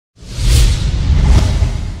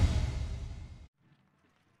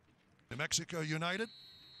New Mexico United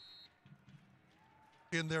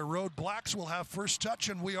in their road blacks will have first touch,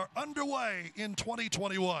 and we are underway in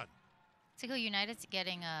 2021. Mexico United's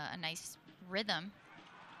getting a nice rhythm,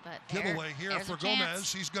 but giveaway here for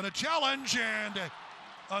Gomez. He's going to challenge, and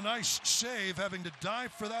a nice save. Having to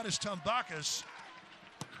dive for that is Tambakis.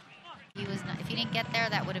 He was not, if he didn't get there,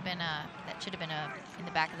 that would have been that should have been in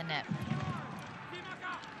the back of the net.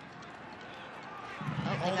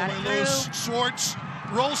 Oh, all the way loose. Swartz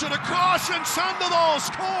rolls it across, and Sandoval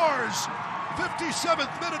scores.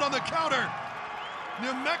 57th minute on the counter.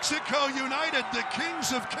 New Mexico United, the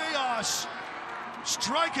kings of chaos,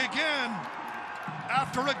 strike again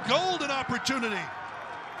after a golden opportunity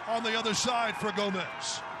on the other side for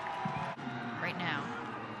Gomez. Right now.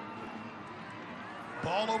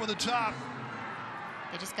 Ball over the top.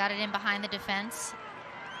 They just got it in behind the defense.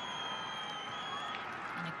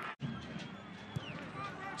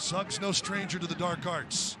 Suggs no stranger to the dark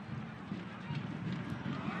arts.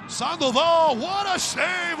 Sandoval, what a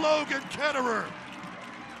save, Logan Ketterer.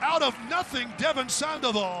 Out of nothing, Devon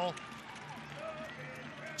Sandoval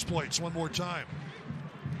exploits one more time.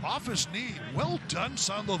 Off his knee, well done,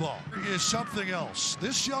 Sandoval. He is something else.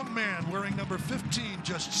 This young man wearing number 15,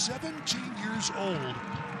 just 17 years old.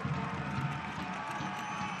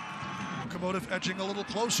 Locomotive edging a little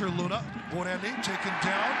closer, Luna. Borelli taken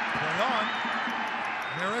down, play on.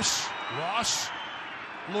 Maris, Ross,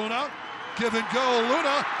 Luna, give and go,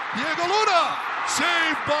 Luna, Diego Luna,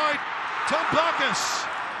 saved by Tambakis.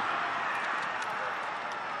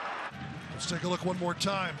 Let's take a look one more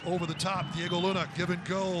time, over the top, Diego Luna, give and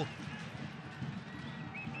go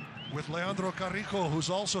with Leandro Carrijo, who's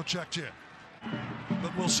also checked in.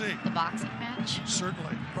 But we'll see. The boxing match?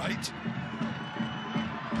 Certainly, right?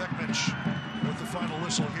 Pekmich with the final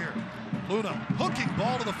whistle here. Luna, hooking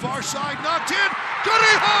ball to the far side, knocked in,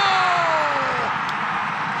 Carrijo!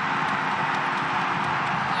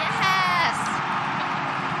 Yes!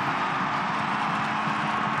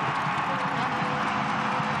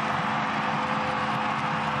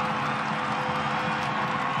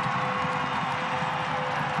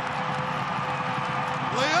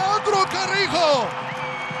 Leandro Carrijo!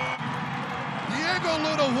 Diego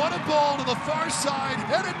Luna, what a ball to the far side,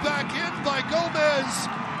 headed back in by Gomez.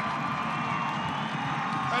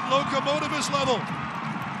 And Locomotive is level.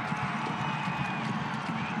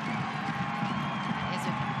 Is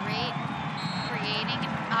a great creating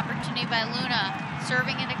an opportunity by Luna,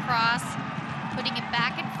 serving it across, putting it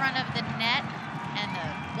back in front of the net, and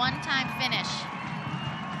the one-time finish.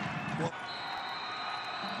 Well,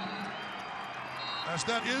 as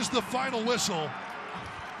that is the final whistle,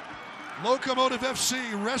 Locomotive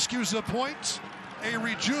FC rescues a point. A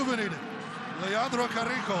rejuvenated Leandro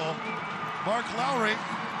Carrijo, Mark Lowry